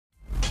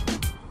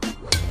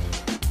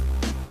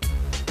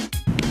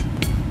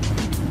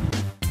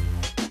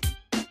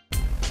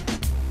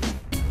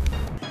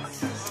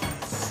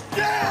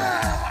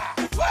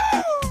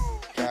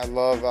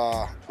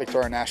love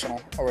Victoria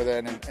National over there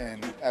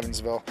in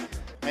Evansville.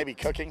 Maybe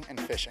cooking and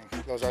fishing.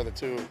 Those are the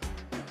two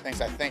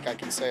things I think I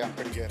can say I'm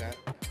pretty good at.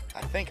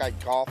 I think I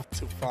golf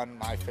to fund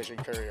my fishing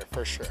career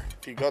for sure.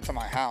 If you go to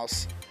my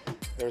house,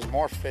 there's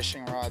more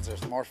fishing rods,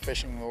 there's more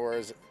fishing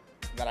lures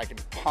that I can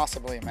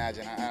possibly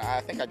imagine.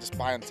 I think I just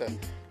buy them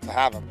to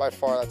have them. By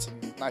far, that's the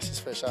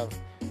nicest fish I've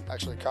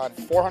actually caught.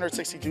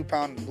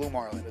 462-pound blue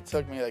marlin. It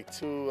took me like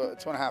two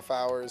and a half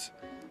hours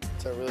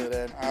to reel it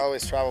in. I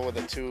always travel with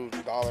a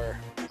 $2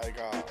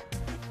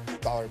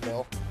 dollar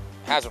bill.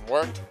 Hasn't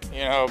worked,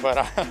 you know, but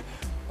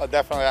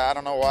definitely, I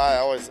don't know why.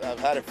 I've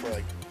had it for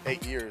like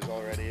 8 years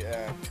already,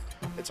 and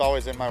it's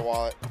always in my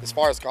wallet. As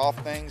far as golf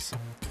things,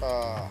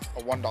 a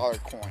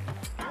 $1 coin.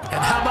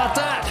 And how about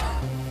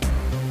that?